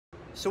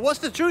So what's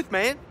the truth,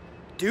 man?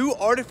 Do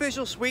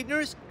artificial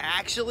sweeteners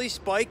actually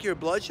spike your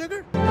blood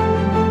sugar?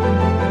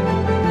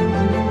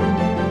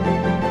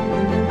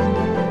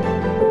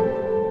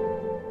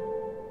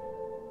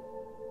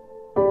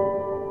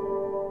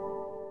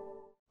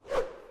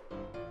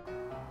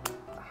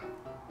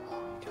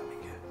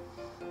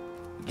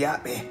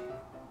 Got me.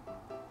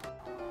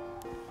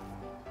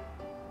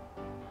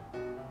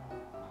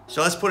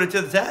 So let's put it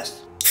to the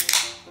test.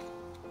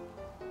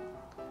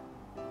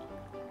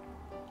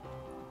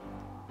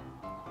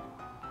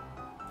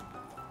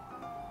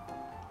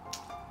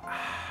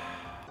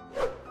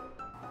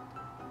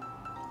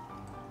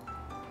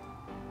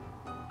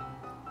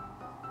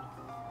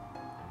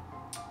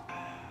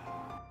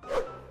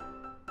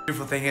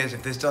 Beautiful thing is,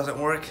 if this doesn't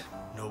work,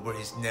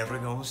 nobody's never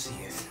gonna see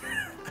it.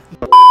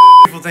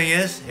 Beautiful thing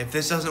is, if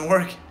this doesn't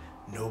work,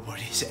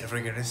 nobody's ever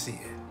gonna see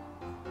it.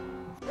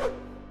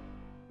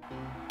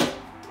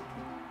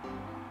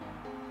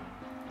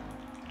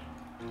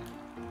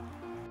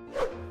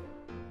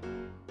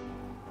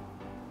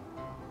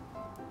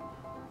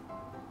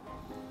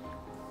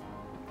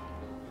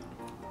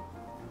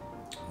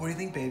 What do you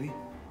think, baby?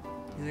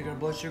 You think our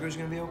blood sugar is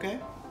gonna be okay?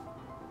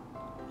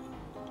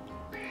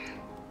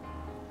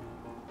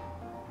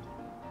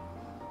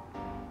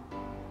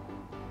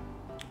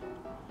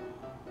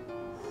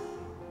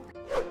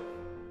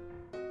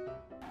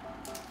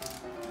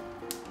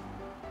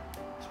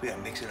 We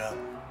gotta mix it up.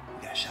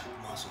 We gotta shock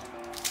the muscle.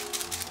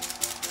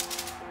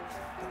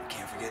 But we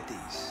can't forget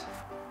these.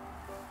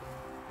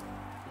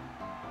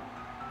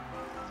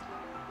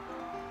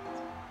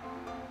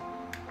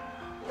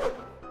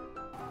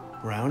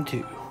 Round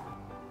 2.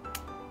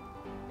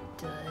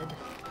 Dud.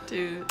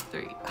 2,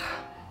 3.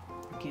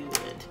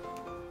 Good.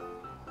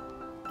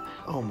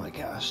 Oh my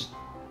gosh.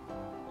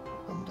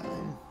 I'm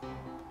dying.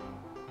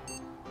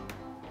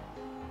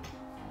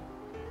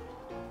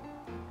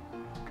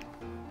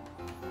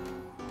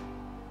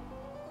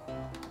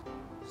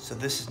 So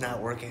this is not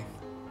working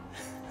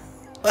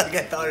like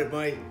I thought it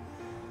might.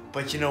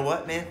 But you know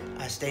what, man?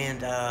 I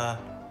stand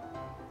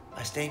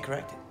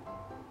corrected.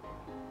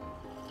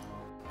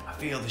 I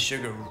feel the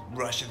sugar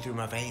rushing through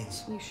my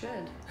veins. You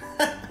should.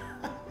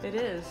 It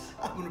is.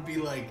 I'm gonna be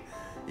like,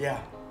 yeah.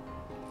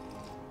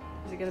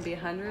 Is it gonna be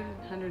 100,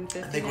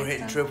 150? I think we're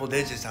hitting triple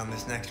digits on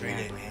this next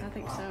reading, man. I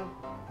think so.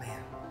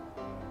 Man.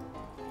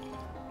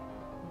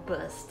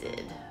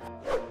 Busted.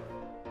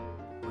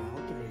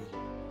 Round 3.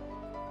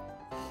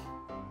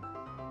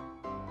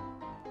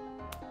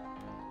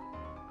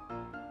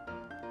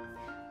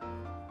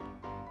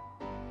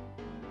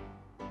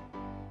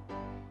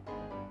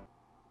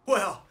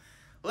 Well,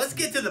 let's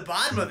get to the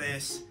bottom of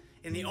this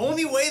in the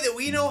only way that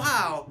we know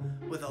how,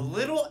 with a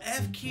little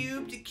F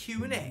cubed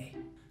Q&A.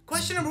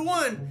 Question number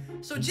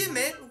 1. So Jim,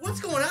 man, what's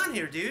going on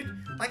here, dude?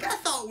 Like, I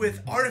thought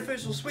with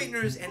artificial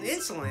sweeteners and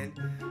insulin,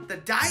 the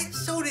diet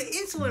soda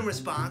insulin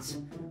response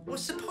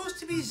was supposed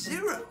to be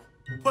 0.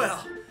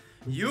 Well,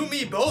 you and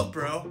me both,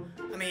 bro.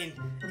 I mean,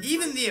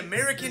 even the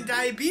American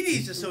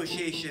Diabetes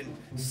Association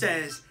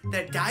says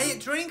that diet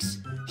drinks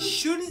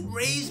shouldn't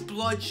raise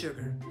blood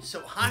sugar.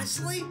 So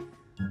honestly,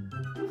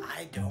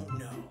 I don't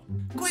know.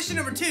 Question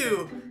number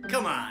 2.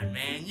 Come on,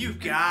 man.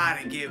 You've got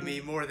to give me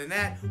more than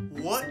that.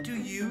 What do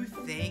you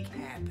think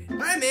happened? All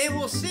right, man.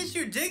 Well, since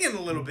you're digging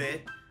a little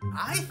bit,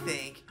 I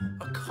think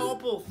a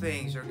couple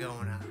things are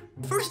going on.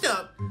 First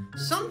up,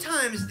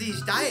 sometimes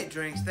these diet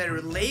drinks that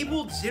are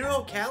labeled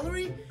 0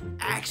 calorie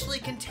actually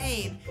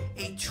contain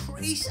a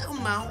trace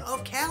amount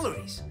of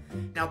calories.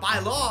 Now, by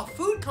law,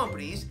 food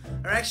companies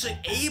are actually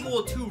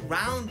able to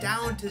round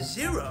down to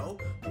 0,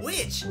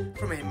 which,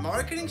 from a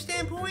marketing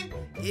standpoint,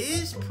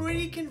 is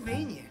pretty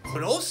convenient.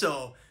 But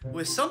also,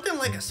 with something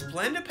like a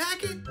Splenda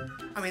packet,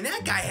 I mean,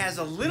 that guy has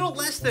a little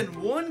less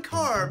than 1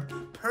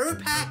 carb per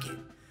packet.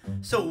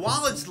 So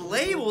while it's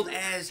labeled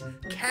as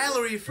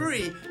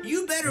calorie-free,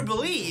 you better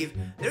believe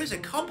there's a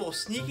couple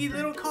sneaky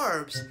little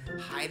carbs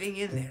hiding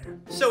in there.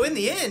 So in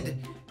the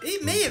end,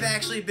 it may have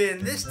actually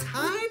been this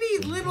tiny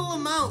little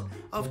amount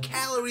of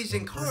calories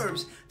and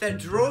carbs that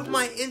drove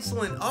my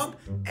insulin up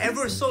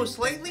ever so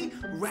slightly,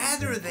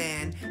 rather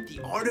than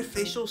the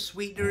artificial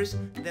sweeteners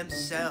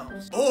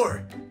themselves.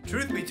 Or,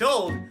 truth be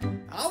told,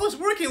 I was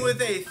working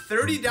with a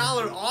 $30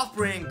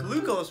 off-brand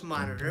glucose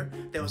monitor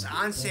that was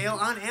on sale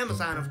on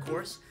Amazon, of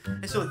course,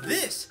 and so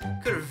this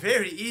could have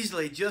very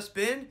easily just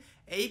been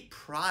a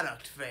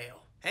product fail.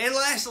 And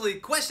lastly,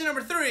 question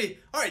number 3.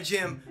 All right,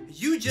 Jim,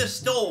 you just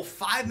stole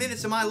 5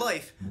 minutes of my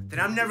life that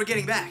I'm never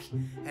getting back,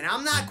 and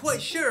I'm not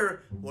quite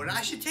sure what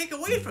I should take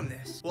away from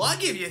this. Well, I'll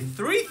give you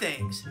 3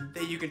 things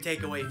that you can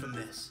take away from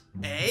this.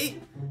 A,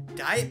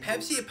 Diet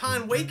Pepsi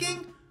upon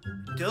waking,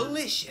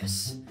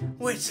 delicious.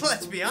 Which,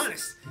 let's be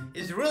honest,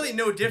 is really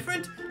no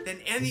different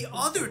than any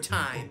other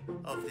time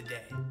of the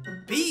day.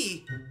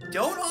 B,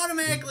 don't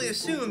automatically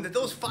assume that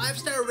those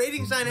 5-star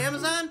ratings on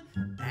Amazon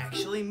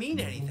actually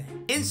mean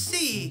anything. And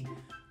C,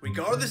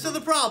 regardless of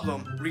the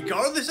problem,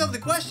 regardless of the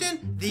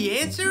question, the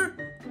answer,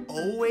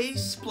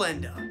 always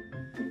Splenda.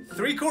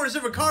 3/4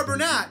 of a carb or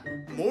not,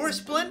 more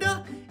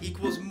Splenda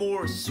equals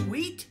more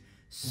sweet,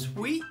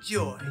 sweet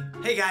joy.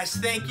 Hey guys,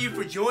 thank you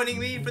for joining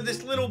me for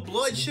this little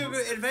blood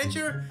sugar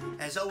adventure.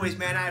 As always,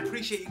 man, I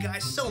appreciate you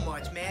guys so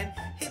much, man.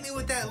 Hit me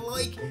with that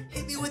like,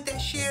 hit me with that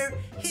share,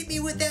 hit me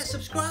with that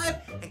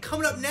subscribe, and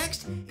coming up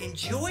next,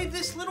 enjoy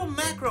this little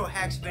macro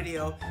hacks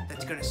video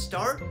that's gonna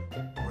start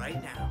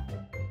right now.